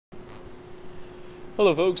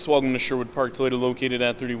Hello folks, welcome to Sherwood Park Toyota, located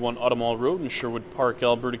at 31 Automall Road in Sherwood Park,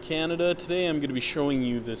 Alberta, Canada. Today I'm going to be showing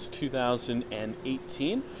you this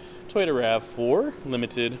 2018 Toyota RAV4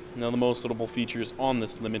 Limited. Now the most notable features on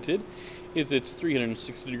this Limited is its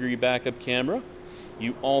 360-degree backup camera.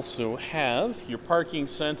 You also have your parking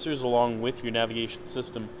sensors along with your navigation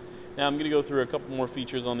system. Now I'm going to go through a couple more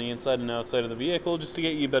features on the inside and outside of the vehicle just to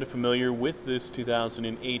get you better familiar with this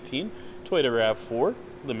 2018 Toyota RAV4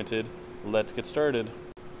 Limited. Let's get started.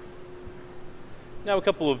 Now a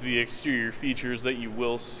couple of the exterior features that you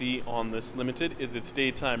will see on this Limited is its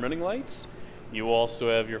daytime running lights. You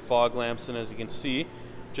also have your fog lamps, and as you can see,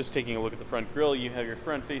 just taking a look at the front grille, you have your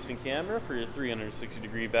front facing camera for your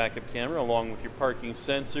 360-degree backup camera along with your parking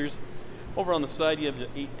sensors. Over on the side you have the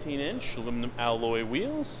 18-inch aluminum alloy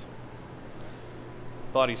wheels,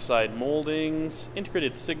 body side moldings,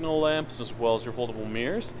 integrated signal lamps, as well as your foldable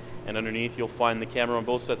mirrors. And underneath you'll find the camera on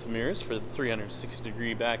both sets of mirrors for the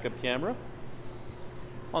 360-degree backup camera.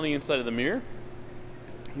 On the inside of the mirror,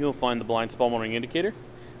 you'll find the blind spot monitoring indicator.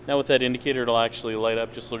 Now with that indicator, it'll actually light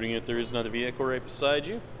up just alerting you if there is another vehicle right beside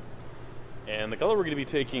you. And the color we're going to be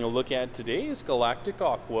taking a look at today is Galactic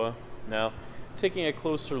Aqua. Now, taking a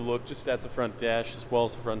closer look just at the front dash as well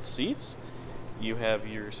as the front seats, you have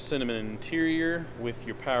your cinnamon interior with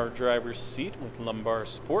your power driver's seat with lumbar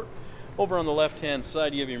support. Over on the left-hand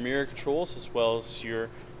side, you have your mirror controls as well as your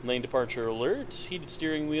lane departure alert, heated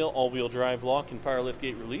steering wheel, all-wheel drive lock, and power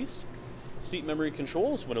liftgate release. Seat memory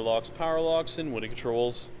controls, window locks, power locks, and window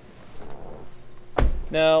controls.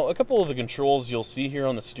 Now, a couple of the controls you'll see here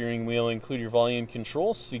on the steering wheel include your volume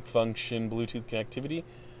control, seek function, Bluetooth connectivity,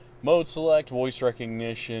 mode select, voice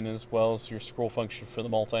recognition, as well as your scroll function for the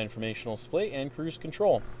multi-informational display, and cruise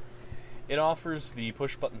control. It offers the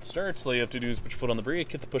push button start, so all you have to do is put your foot on the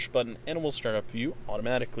brake, hit the push button, and it will start up for you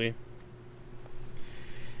automatically.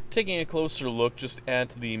 Taking a closer look just at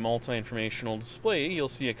the multi-informational display, you'll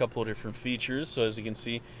see a couple of different features. So as you can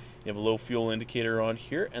see, you have a low fuel indicator on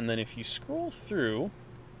here, and then if you scroll through,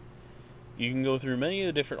 you can go through many of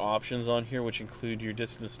the different options on here, which include your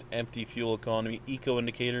distance to empty, fuel economy, eco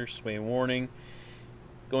indicator, sway warning,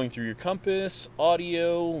 going through your compass,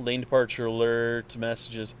 audio, lane departure alert,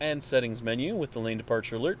 messages, and settings menu with the lane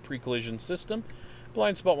departure alert, pre-collision system,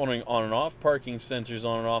 blind spot monitoring on and off, parking sensors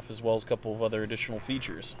on and off, as well as a couple of other additional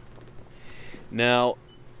features. Now,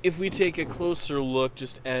 if we take a closer look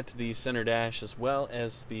just at the center dash as well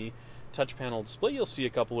as the touch panel display, you'll see a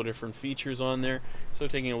couple of different features on there. So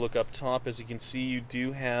taking a look up top, as you can see, you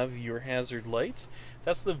do have your hazard lights.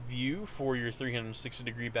 That's the view for your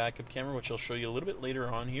 360-degree backup camera, which I'll show you a little bit later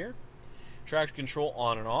on here. Traction control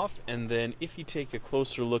on and off, and then if you take a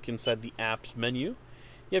closer look inside the apps menu,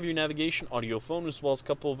 you have your navigation, audio, phone, as well as a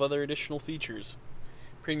couple of other additional features.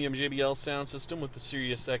 Premium JBL sound system with the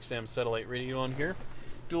Sirius XM satellite radio on here,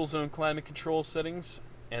 dual zone climate control settings,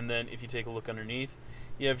 and then if you take a look underneath,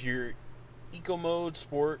 you have your Eco Mode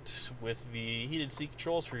Sport with the heated seat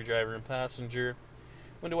controls for your driver and passenger,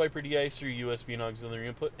 window wiper de-icer, USB and auxiliary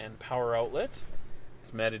input, and power outlet.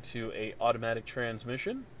 It's matted to a automatic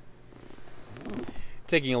transmission.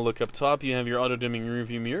 Taking a look up top, you have your auto-dimming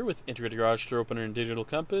rearview mirror with integrated garage door opener and digital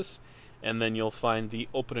compass, and then you'll find the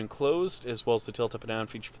open and closed, as well as the tilt up and down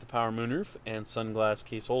feature for the power moonroof and sunglass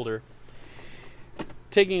case holder.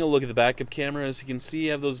 Taking a look at the backup camera, as you can see,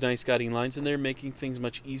 you have those nice guiding lines in there, making things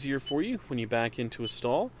much easier for you when you back into a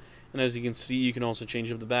stall. And as you can see, you can also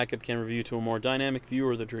change up the backup camera view to a more dynamic view,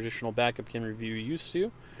 or the traditional backup camera view you're used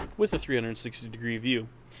to, with a 360-degree view.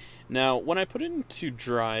 Now, when I put it into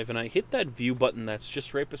drive and I hit that view button that's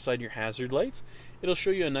just right beside your hazard lights, it'll show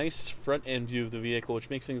you a nice front end view of the vehicle, which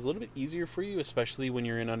makes things a little bit easier for you, especially when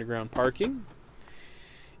you're in underground parking.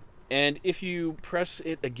 And if you press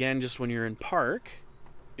it again just when you're in park,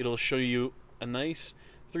 it'll show you a nice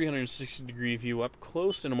 360-degree view up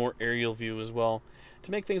close and a more aerial view as well, to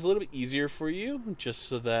make things a little bit easier for you, just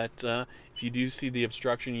so that if you do see the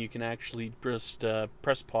obstruction, you can actually just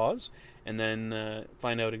press pause and then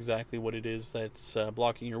find out exactly what it is that's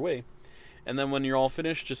blocking your way. And then when you're all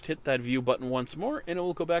finished, just hit that view button once more and it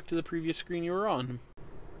will go back to the previous screen you were on.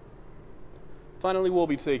 Finally, we'll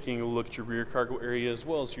be taking a look at your rear cargo area as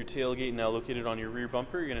well as your tailgate, now located on your rear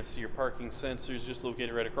bumper. You're going to see your parking sensors just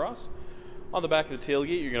located right across. On the back of the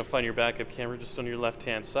tailgate, you're going to find your backup camera just on your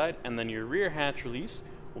left-hand side, and then your rear hatch release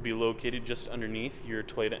will be located just underneath your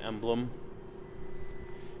Toyota emblem.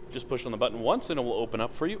 Just push on the button once and it will open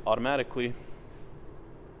up for you automatically.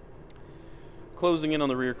 Closing in on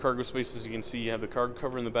the rear cargo space, as you can see, you have the cargo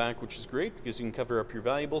cover in the back, which is great because you can cover up your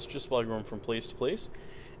valuables just while you're going from place to place.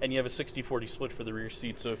 And you have a 60-40 split for the rear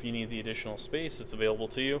seat, so if you need the additional space, it's available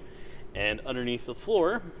to you. And underneath the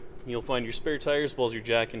floor, You'll find your spare tires as well as your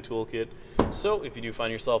jack and toolkit. So if you do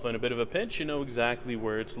find yourself in a bit of a pinch, you know exactly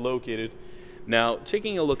where it's located. Now,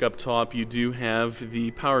 taking a look up top, you do have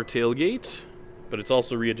the power tailgate, but it's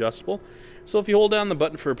also readjustable. So if you hold down the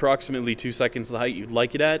button for approximately 2 seconds the height you'd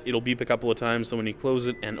like it at, it'll beep a couple of times, so when you close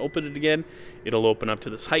it and open it again, it'll open up to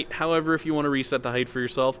this height. However, if you want to reset the height for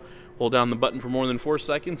yourself, hold down the button for more than 4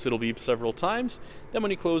 seconds, it'll beep several times. Then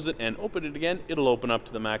when you close it and open it again, it'll open up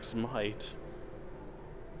to the maximum height.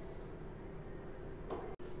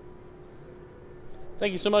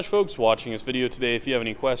 Thank you so much, folks, for watching this video today. If you have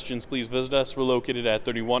any questions, please visit us. We're located at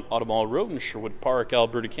 31 Automall Road in Sherwood Park,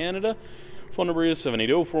 Alberta, Canada. Phone number is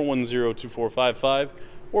 780-410-2455,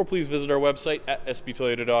 or please visit our website at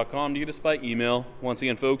sbtoyota.com to get us by email. Once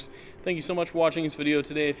again, folks, thank you so much for watching this video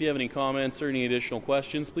today. If you have any comments or any additional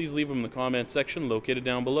questions, please leave them in the comments section located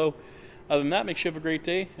down below. Other than that, make sure you have a great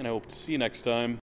day, and I hope to see you next time.